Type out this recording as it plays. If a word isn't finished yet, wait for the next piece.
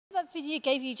that video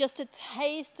gave you just a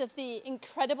taste of the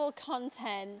incredible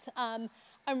content and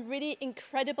really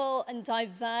incredible and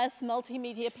diverse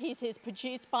multimedia pieces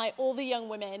produced by all the young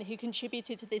women who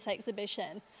contributed to this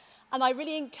exhibition. And I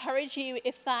really encourage you,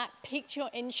 if that piqued your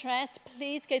interest,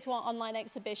 please go to our online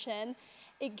exhibition.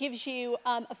 It gives you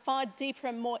a far deeper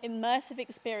and more immersive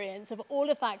experience of all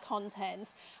of that content,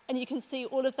 and you can see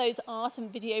all of those art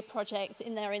and video projects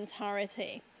in their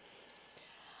entirety.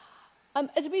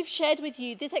 As we've shared with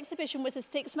you, this exhibition was a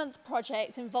 6-month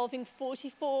project involving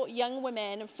 44 young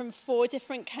women from 4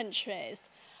 different countries.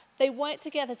 They worked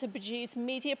together to produce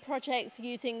media projects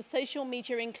using social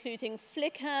media, including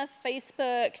Flickr,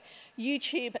 Facebook,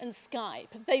 YouTube, and Skype.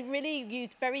 They really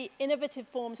used very innovative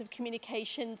forms of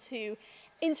communication to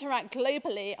interact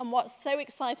globally, and what's so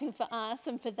exciting for us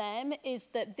and for them is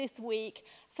that this week,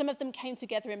 some of them came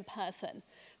together in person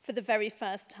for the very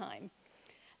first time.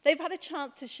 They've had a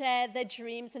chance to share their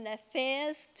dreams and their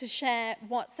fears, to share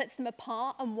what sets them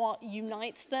apart and what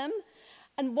unites them,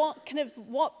 and what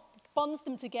bonds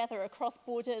them together across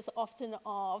borders often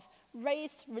of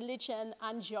race, religion,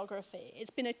 and geography. It's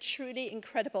been a truly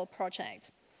incredible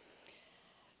project.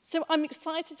 So I'm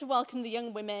excited to welcome the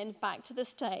young women back to the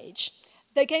stage.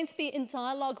 They're going to be in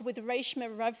dialogue with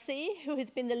Reshma Ravsi, who has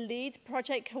been the lead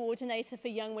project coordinator for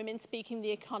Young Women Speaking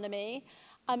the Economy.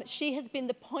 She has been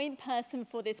the point person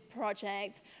for this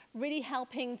project, really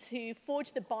helping to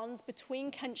forge the bonds between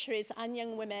countries and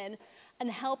young women and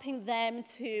helping them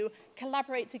to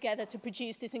collaborate together to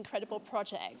produce this incredible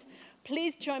project.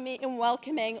 Please join me in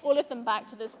welcoming all of them back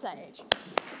to the stage.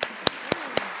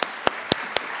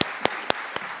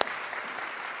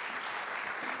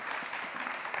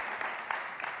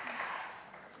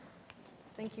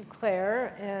 Thank you,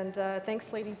 Claire, and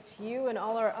thanks, ladies, to you and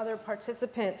all our other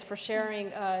participants for sharing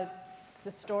the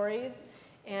stories.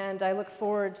 And I look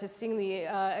forward to seeing the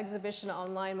exhibition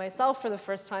online myself for the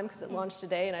first time because it launched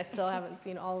today and I still haven't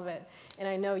seen all of it. And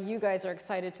I know you guys are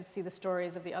excited to see the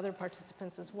stories of the other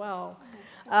participants as well.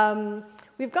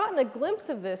 We've gotten a glimpse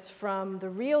of this from the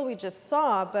reel we just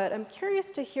saw, but I'm curious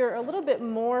to hear a little bit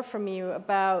more from you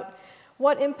about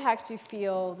what impact you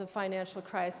feel the financial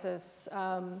crisis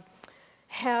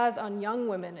has on young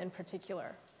women in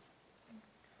particular.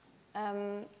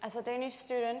 As a Danish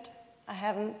student, I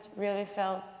haven't really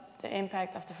felt the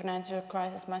impact of the financial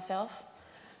crisis myself,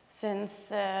 since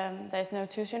there's no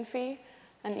tuition fee,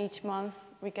 and each month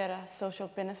we get a social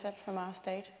benefit from our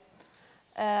state.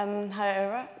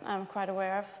 However, I'm quite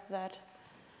aware of that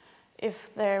if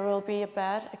there will be a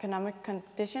bad economic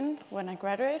condition when I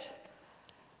graduate,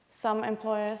 some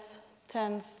employers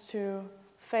tend to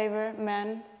favor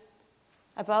men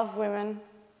above women,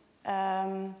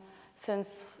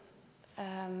 since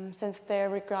they're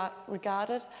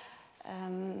regarded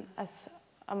as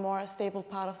a more stable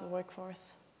part of the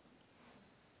workforce.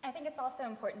 I think it's also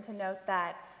important to note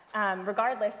that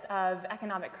regardless of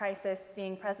economic crisis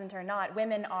being present or not,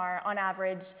 women are on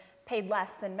average paid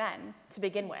less than men to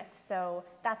begin with, so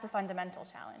that's a fundamental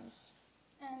challenge.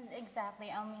 And exactly,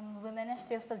 I mean, women are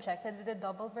still subjected with a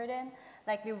double burden.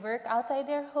 Like, they work outside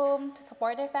their home to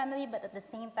support their family, but at the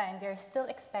same time, they're still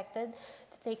expected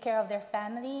to take care of their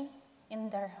family in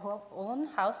their own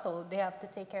household. They have to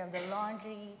take care of their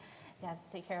laundry, they have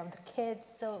to take care of the kids,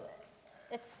 so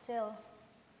it's still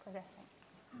progressing.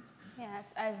 Yes,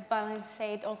 as Balin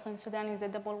said, also in Sudan is a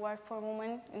double work for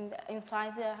women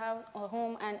inside the house or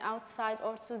home and outside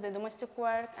also the domestic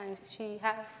work, and she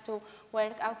has to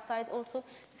work outside also.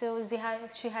 So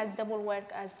she has double work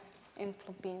as in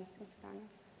Philippines, in Sudan.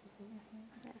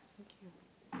 Yes. Thank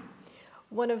you.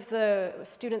 One of the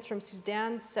students from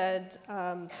Sudan said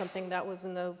something that was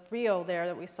in the reel there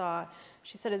that we saw.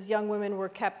 She said as young women we're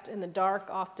kept in the dark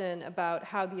often about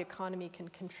how the economy can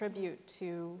contribute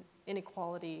to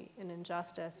inequality and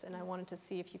injustice, and I wanted to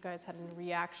see if you guys had any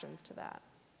reactions to that.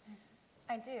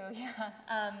 I do,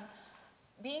 yeah.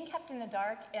 Being kept in the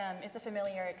dark is a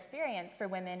familiar experience for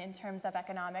women in terms of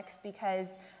economics because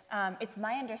it's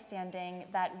my understanding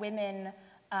that women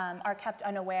are kept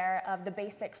unaware of the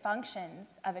basic functions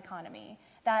of economy.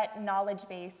 That knowledge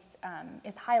base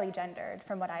is highly gendered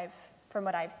from what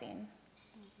I've seen.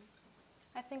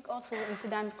 I think also in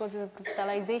Sudan, because of the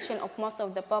capitalization of most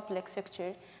of the public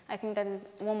sector, I think that is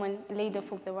women laid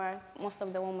off of the work. Most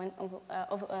of the women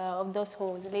of those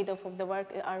who are laid off of the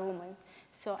work are women.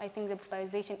 So I think the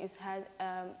privatization has had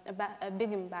a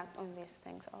big impact on these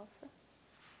things also.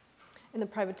 And the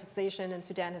privatization in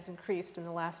Sudan has increased in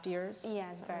the last years?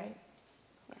 Yes, very.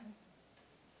 Right?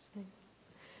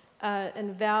 Yeah.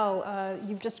 And Val,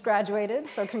 you've just graduated,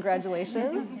 so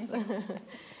congratulations.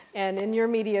 And in your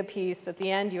media piece, at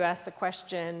the end, you asked the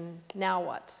question, now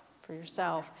what, for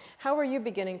yourself. How are you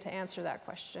beginning to answer that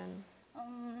question?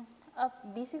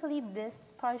 Basically,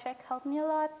 this project helped me a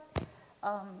lot.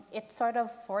 It sort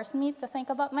of forced me to think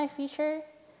about my future.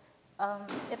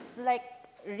 It's like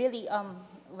really,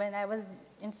 when I was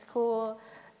in school,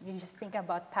 you just think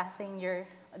about passing your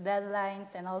deadlines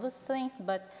and all those things,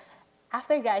 but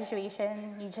after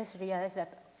graduation, you just realize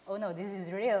that, oh no, this is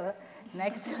real.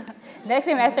 Next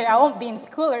semester, I won't be in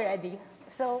school already.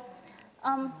 So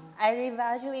I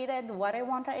reevaluated what I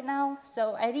want right now.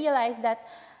 So I realized that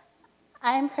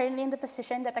I'm currently in the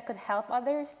position that I could help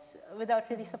others without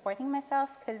really supporting myself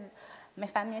because my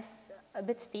family is a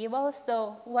bit stable.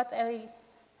 So what I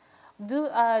do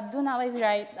now is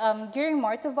gearing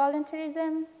more to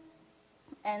volunteerism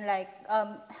and like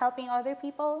helping other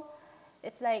people.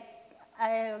 It's like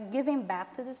giving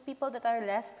back to these people that are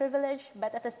less privileged,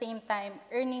 but at the same time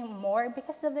earning more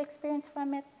because of the experience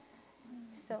from it.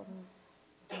 So,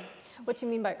 what do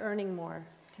you mean by earning more?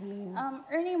 Do you mean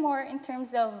earning more in terms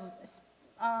of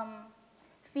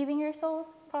feeding your soul,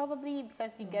 probably,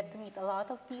 because you get to meet a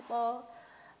lot of people,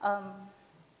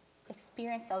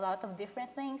 experience a lot of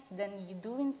different things than you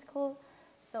do in school.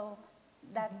 So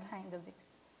that kind of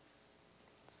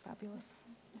it's fabulous.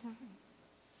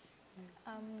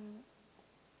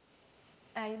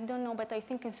 I don't know, but I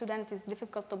think in Sudan it is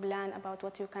difficult to plan about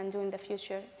what you can do in the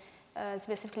future,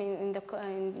 specifically in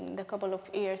the couple of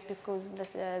years, because the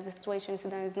situation in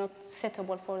Sudan is not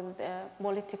suitable for the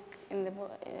politics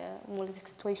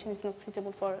situation is not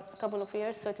suitable for a couple of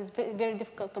years. So it is very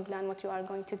difficult to plan what you are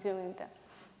going to do in the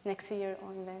next year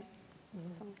or in the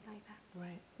something like that.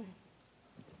 Right. Thank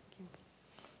you.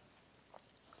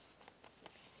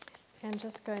 And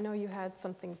Jessica, I know you had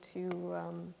something to,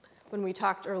 when we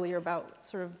talked earlier about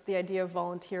sort of the idea of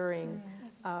volunteering,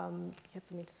 you had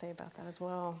something to say about that as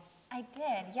well. I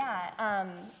did, yeah.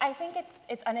 I think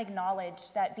it's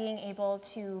unacknowledged that being able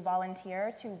to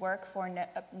volunteer, to work for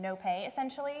no pay,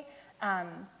 essentially,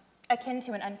 akin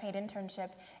to an unpaid internship,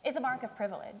 is a mark of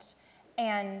privilege.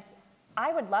 And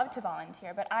I would love to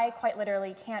volunteer, but I quite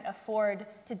literally can't afford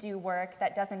to do work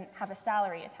that doesn't have a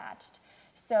salary attached.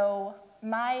 So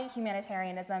my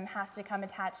humanitarianism has to come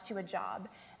attached to a job.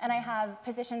 And I have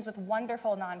positions with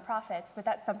wonderful nonprofits, but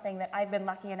that's something that I've been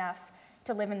lucky enough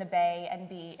to live in the Bay and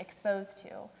be exposed to.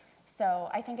 So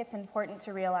I think it's important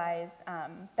to realize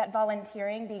that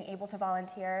volunteering, being able to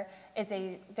volunteer, is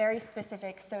a very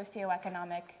specific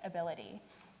socioeconomic ability,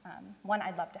 one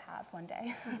I'd love to have one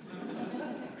day.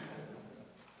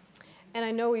 And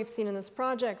I know we've seen in this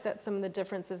project that some of the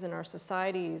differences in our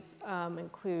societies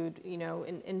include, you know,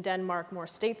 in Denmark, more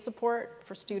state support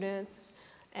for students,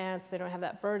 and so they don't have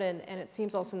that burden. And it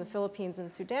seems also in the Philippines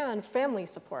and Sudan, family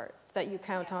support that you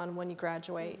count on when you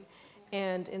graduate.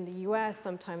 And in the US,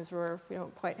 sometimes we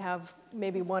don't quite have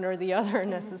maybe one or the other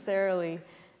necessarily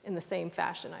in the same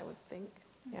fashion, I would think.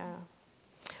 Yeah.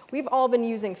 We've all been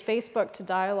using Facebook to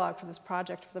dialogue for this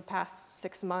project for the past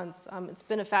 6 months. It's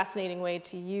been a fascinating way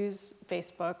to use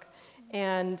Facebook.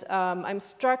 And I'm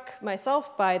struck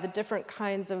myself by the different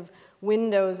kinds of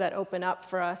windows that open up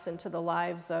for us into the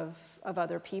lives of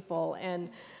other people. And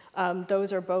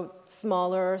those are both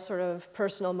smaller sort of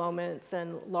personal moments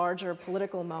and larger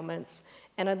political moments.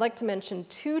 And I'd like to mention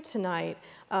 2 tonight.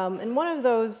 And one of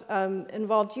those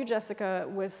involved you, Jessica,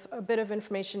 with a bit of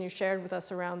information you shared with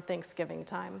us around Thanksgiving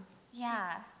time.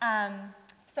 Yeah.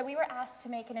 So we were asked to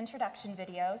make an introduction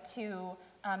video to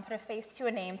put a face to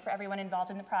a name for everyone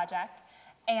involved in the project.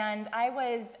 And I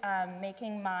was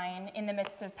making mine in the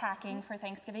midst of packing for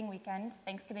Thanksgiving weekend,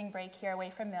 Thanksgiving break here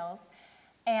away from Mills.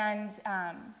 And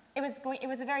it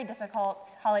was a very difficult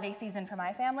holiday season for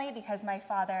my family because my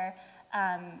father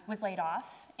was laid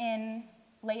off in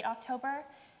late October.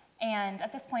 And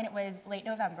at this point, it was late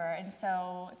November. And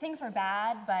so things were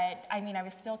bad, but I mean, I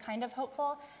was still kind of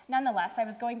hopeful. Nonetheless, I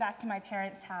was going back to my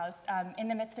parents' house in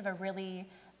the midst of a really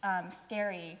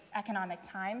scary economic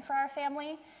time for our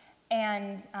family.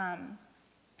 And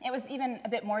it was even a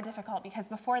bit more difficult because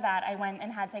before that, I went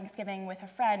and had Thanksgiving with a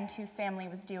friend whose family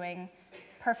was doing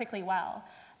perfectly well.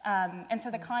 And so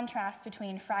the contrast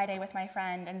between Friday with my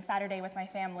friend and Saturday with my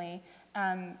family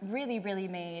really, really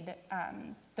made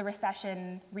the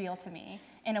recession real to me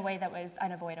in a way that was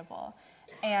unavoidable.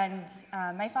 And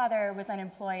my father was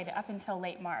unemployed up until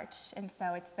late March, and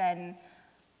so it's been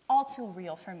all too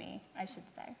real for me, I should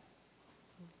say.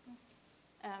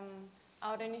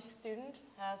 Our Danish student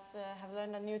have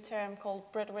learned a new term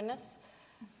called breadwinners.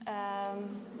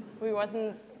 We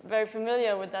wasn't very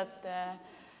familiar with that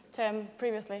term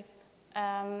previously,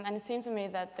 and it seemed to me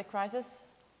that the crisis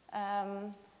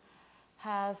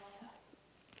has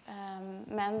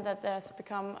meant that there's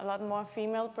become a lot more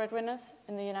female breadwinners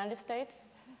in the United States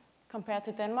compared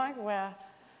to Denmark, where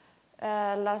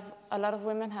a lot of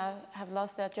women have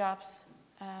lost their jobs.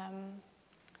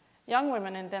 Young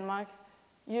women in Denmark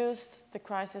use the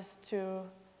crisis to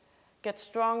get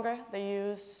stronger. They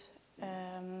use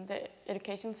the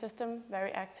education system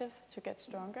very active to get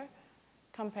stronger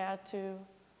compared to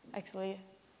actually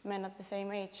men at the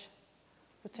same age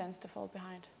who tends to fall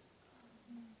behind.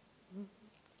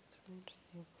 That's really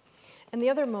interesting. And the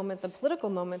other moment, the political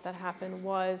moment that happened,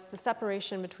 was the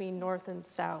separation between North and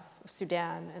South of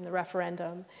Sudan and the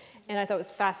referendum. And I thought it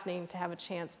was fascinating to have a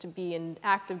chance to be in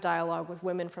active dialogue with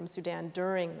women from Sudan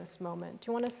during this moment. Do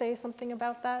you want to say something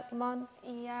about that, Iman?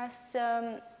 Yes,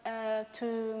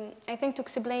 I think to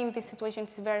explain this situation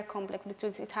is very complex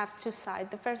because it has two sides.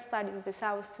 The first side is the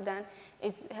South Sudan.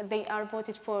 They are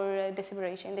voted for the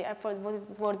separation. They are voted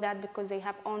for that because they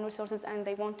have own resources and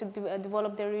they want to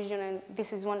develop their region, and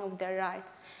this is one of their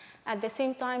rights. At the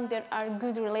same time, there are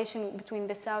good relations between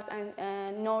the South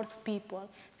and North people.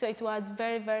 So it was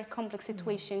very, very complex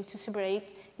situation to separate.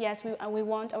 Yes, we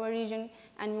want our region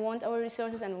and we want our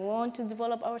resources and we want to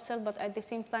develop ourselves, but at the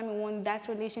same time, we want that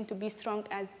relation to be strong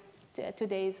as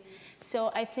today's.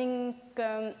 So I think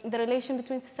the relation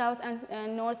between South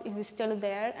and North is still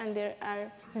there, and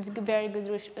is a very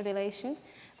good relation.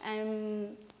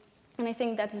 And I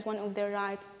think that is one of their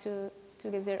rights to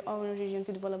get their own region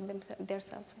to develop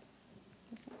themselves.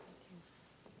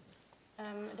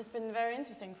 It has been very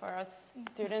interesting for us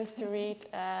students to read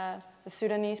the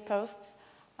Sudanese posts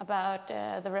about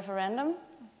the referendum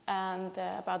and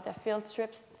about their field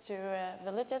trips to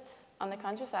villages on the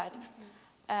countryside.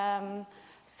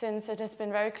 Since it has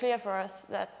been very clear for us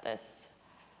that there's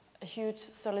a huge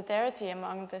solidarity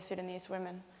among the Sudanese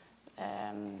women,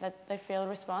 that they feel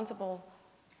responsible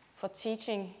for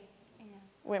teaching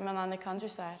women on the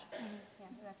countryside. Yeah,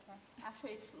 that's right.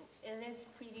 Actually, it is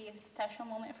pretty a special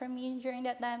moment for me during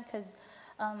that time because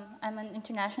I'm an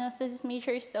international studies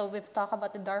major, so we've talked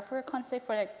about the Darfur conflict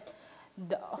for like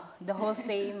the whole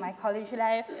stay in my college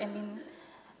life. I mean,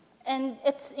 and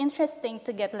it's interesting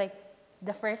to get like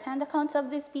the first-hand accounts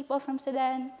of these people from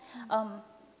Sudan,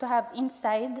 to have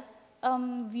inside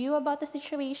view about the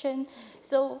situation.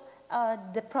 So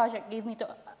the project gave me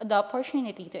the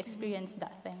opportunity to experience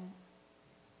that thing.